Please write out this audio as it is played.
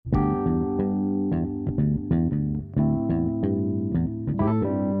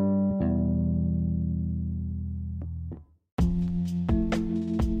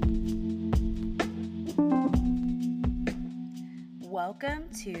welcome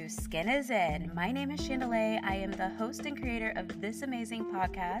to Skin is In. My name is Chandelier. I am the host and creator of this amazing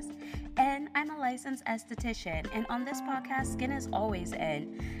podcast, and I'm a licensed esthetician. And on this podcast, Skin is always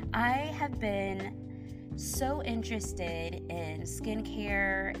in. I have been so interested in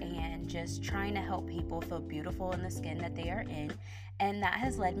skincare and just trying to help people feel beautiful in the skin that they are in, and that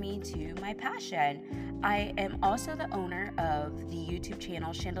has led me to my passion. I am also the owner of the YouTube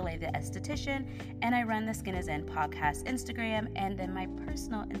channel Chandelier the Esthetician, and I run the Skin is In podcast Instagram, and then my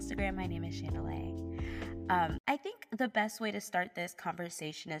personal Instagram, my name is Chandelier. I think the best way to start this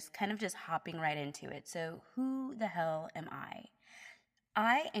conversation is kind of just hopping right into it. So who the hell am I?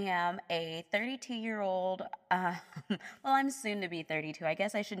 I am a 32-year-old, well, I'm soon to be 32. I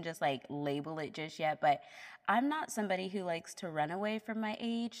guess I shouldn't just label it just yet, but I'm not somebody who likes to run away from my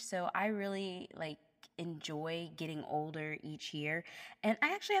age, so I really enjoy getting older each year. And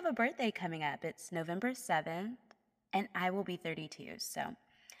I actually have a birthday coming up. It's November 7th, and I will be 32, so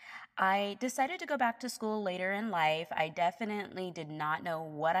I decided to go back to school later in life. I definitely did not know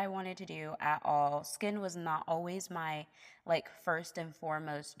what I wanted to do at all. Skin was not always my first and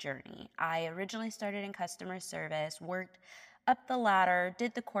foremost journey. I originally started in customer service, worked up the ladder,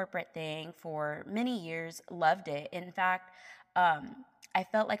 did the corporate thing for many years, loved it. In fact, I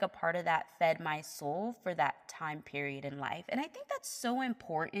felt like a part of that fed my soul for that time period in life. And I think that's so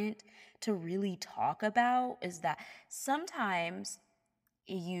important to really talk about, is that sometimes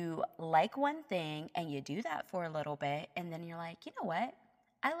you like one thing and you do that for a little bit, and then you're like, you know what?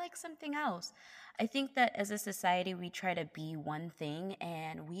 I like something else. I think that as a society, we try to be one thing,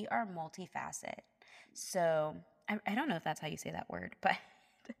 and we are multifaceted. So I don't know if that's how you say that word, but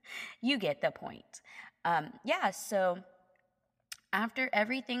you get the point. So after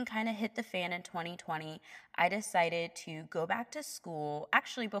everything kind of hit the fan in 2020, I decided to go back to school.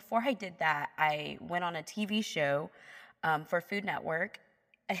 Actually, before I did that, I went on a TV show for Food Network.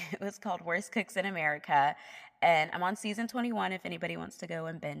 It was called Worst Cooks in America, and I'm on season 21 if anybody wants to go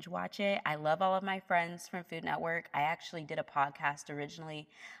and binge watch it. I love all of my friends from Food Network. I actually did a podcast originally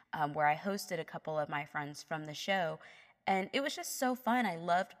where I hosted a couple of my friends from the show, and it was just so fun. I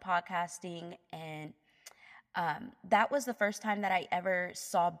loved podcasting, and that was the first time that I ever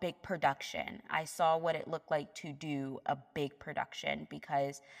saw big production. I saw what it looked like to do a big production,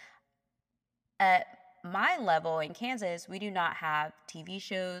 because at my level in Kansas, we do not have TV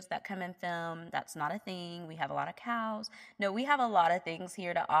shows that come and film. That's not a thing. We have a lot of cows. No, we have a lot of things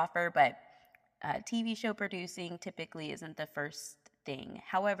here to offer, but TV show producing typically isn't the first thing.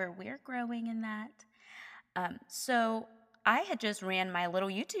 However, we're growing in that. So I had just ran my little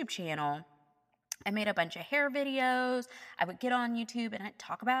YouTube channel. I made a bunch of hair videos. I would get on YouTube and I'd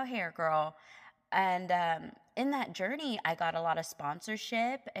talk about hair, girl. And in that journey, I got a lot of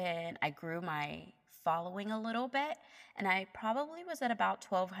sponsorship, and I grew my following a little bit. And I probably was at about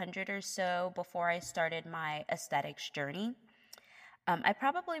 1,200 or so before I started my aesthetics journey. I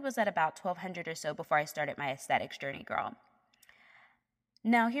probably was at about 1,200 or so before I started my aesthetics journey, girl.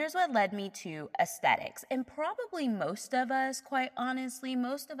 Now, here's what led me to aesthetics. And probably most of us, quite honestly,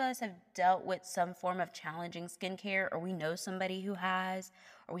 most of us have dealt with some form of challenging skincare, or we know somebody who has,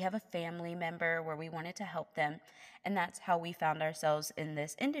 or we have a family member where we wanted to help them. And that's how we found ourselves in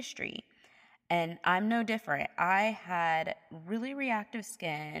this industry. And I'm no different. I had really reactive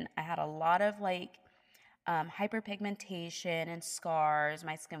skin. I had a lot of hyperpigmentation and scars.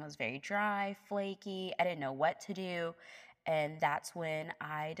 My skin was very dry, flaky. I didn't know what to do. And that's when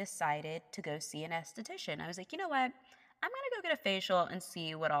I decided to go see an esthetician. I was like, you know what? I'm going to go get a facial and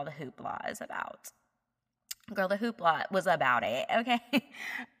see what all the hoopla is about. Girl, the hoopla was about it, okay?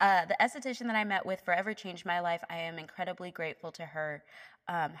 The esthetician that I met with forever changed my life. I am incredibly grateful to her.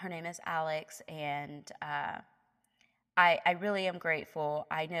 Her name is Alex, and I really am grateful.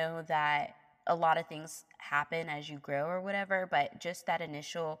 I know that a lot of things happen as you grow or whatever, but just that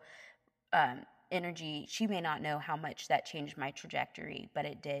initial energy, she may not know how much that changed my trajectory, but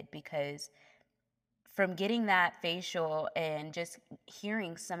it did, because from getting that facial and just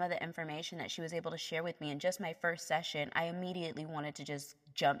hearing some of the information that she was able to share with me in just my first session, I immediately wanted to just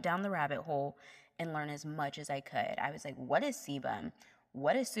jump down the rabbit hole and learn as much as I could. I was like, what is sebum?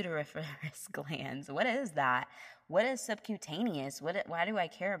 What is sudoriferous glands? What is that? What is subcutaneous? Why do I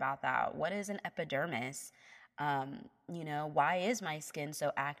care about that? What is an epidermis? Why is my skin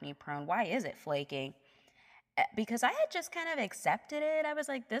so acne prone? Why is it flaking? Because I had just kind of accepted it. I was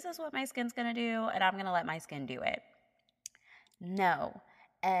like, this is what my skin's going to do, and I'm going to let my skin do it. No.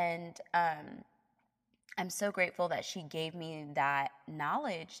 And I'm so grateful that she gave me that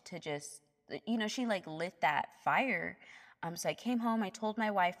knowledge to just, she lit that fire. So I came home, I told my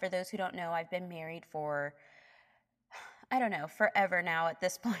wife, for those who don't know, I've been married for I don't know, forever now at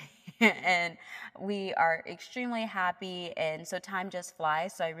this point. And we are extremely happy. And so time just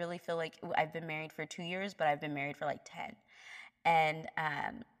flies. So I really feel like I've been married for 2 years, but I've been married for like 10. And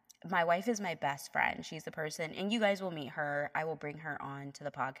my wife is my best friend. She's the person, and you guys will meet her. I will bring her on to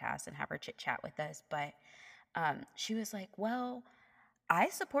the podcast and have her chit chat with us. But she was like, well, I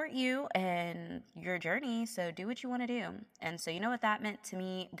support you and your journey, so do what you want to do. And so, you know what that meant to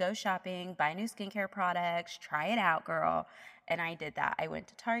me? Go shopping, buy new skincare products, try it out, girl. And I did that. I went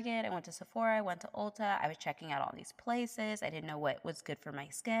to Target, I went to Sephora, I went to Ulta. I was checking out all these places. I didn't know what was good for my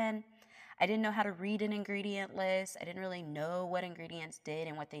skin. I didn't know how to read an ingredient list. I didn't really know what ingredients did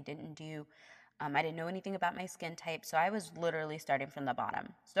and what they didn't do. I didn't know anything about my skin type, so I was literally starting from the bottom.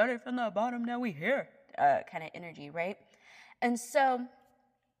 Started from the bottom, now we here, kind of energy, right? And so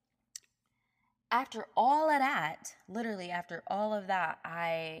after all of that, literally after all of that,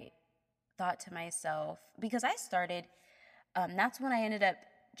 I thought to myself, because I started, that's when I ended up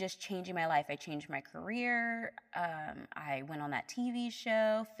just changing my life. I changed my career. I went on that TV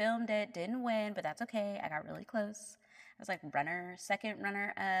show, filmed it, didn't win, but that's okay. I got really close. I was like second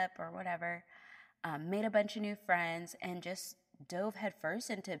runner up or whatever. Made a bunch of new friends and just dove headfirst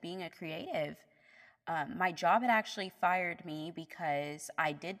into being a creative. My job had actually fired me because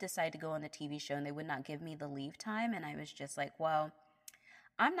I did decide to go on the TV show and they would not give me the leave time. And I was just like, well,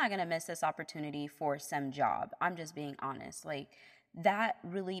 I'm not going to miss this opportunity for some job. I'm just being honest. Like, that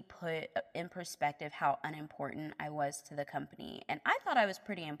really put in perspective how unimportant I was to the company. And I thought I was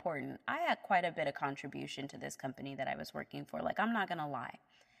pretty important. I had quite a bit of contribution to this company that I was working for. Like, I'm not going to lie.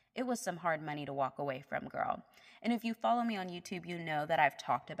 It was some hard money to walk away from, girl. And if you follow me on YouTube, you know that I've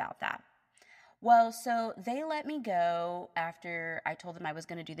talked about that. Well, so they let me go after I told them I was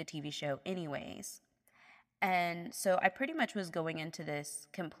going to do the TV show anyways. And so I pretty much was going into this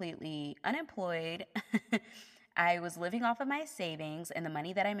completely unemployed. I was living off of my savings and the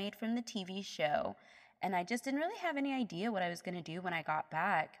money that I made from the TV show. And I just didn't really have any idea what I was going to do when I got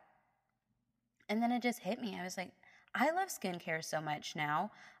back. And then it just hit me. I was like, I love skincare so much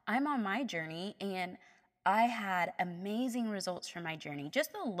now. I'm on my journey and I had amazing results from my journey.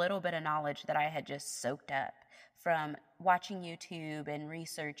 Just a little bit of knowledge that I had just soaked up from watching YouTube and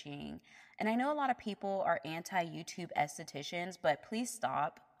researching. And I know a lot of people are anti-YouTube estheticians, but please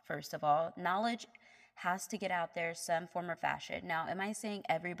stop, first of all. Knowledge has to get out there some form or fashion. Now, am I saying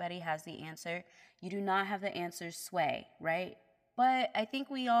everybody has the answer? You do not have the answers, Sway, right? But I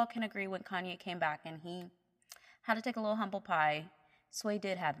think we all can agree when Kanye came back and he had to take a little humble pie, Sway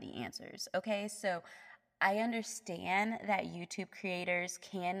did have the answers, okay? So I understand that YouTube creators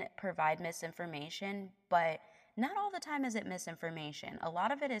can provide misinformation, but not all the time is it misinformation. A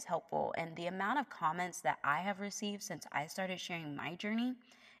lot of it is helpful, and the amount of comments that I have received since I started sharing my journey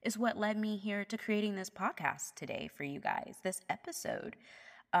is what led me here to creating this podcast today for you guys, this episode.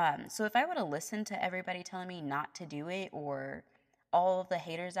 So if I would have listened to everybody telling me not to do it, or all of the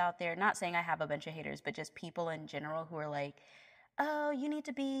haters out there, not saying I have a bunch of haters, but just people in general who are like, oh, you need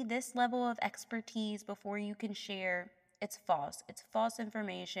to be this level of expertise before you can share. It's false. It's false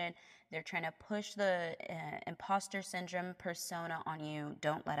information. They're trying to push the imposter syndrome persona on you.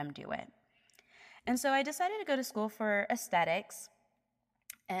 Don't let them do it. And so I decided to go to school for aesthetics,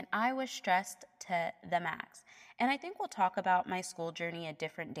 and I was stressed to the max. And I think we'll talk about my school journey a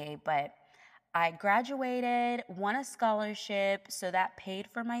different day, but I graduated, won a scholarship, so that paid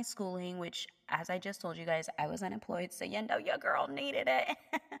for my schooling, which, as I just told you guys, I was unemployed, so you know your girl needed it.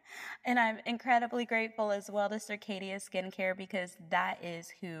 And I'm incredibly grateful as well to Circadia Skincare, because that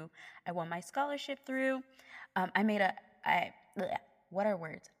is who I won my scholarship through. I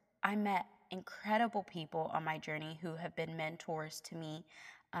met incredible people on my journey who have been mentors to me.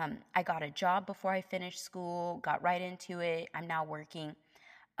 I got a job before I finished school, got right into it. I'm now working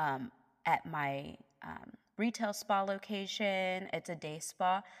at my retail spa location. It's a day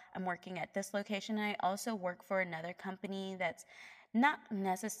spa. I'm working at this location. And I also work for another company that's not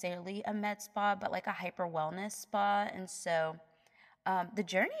necessarily a med spa, but like a hyper wellness spa. And so the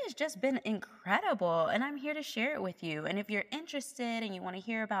journey has just been incredible, and I'm here to share it with you. And if you're interested and you want to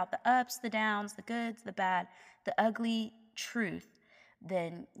hear about the ups, the downs, the goods, the bad, the ugly truth,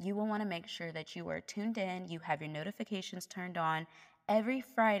 then you will want to make sure that you are tuned in, you have your notifications turned on. Every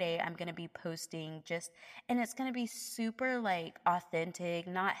Friday, I'm going to be posting and it's going to be super like authentic,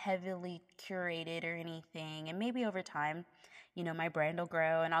 not heavily curated or anything. And maybe over time, my brand will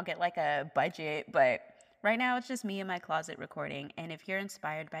grow and I'll get like a budget, but right now it's just me in my closet recording. And if you're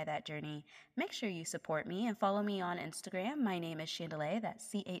inspired by that journey, make sure you support me and follow me on Instagram. My name is Chandali, that's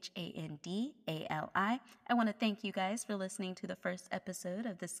Chandali. I want to thank you guys for listening to the first episode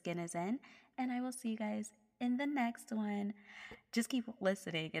of The Skin Is In, and I will see you guys in the next one. Just keep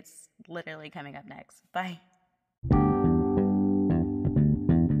listening. It's literally coming up next. Bye.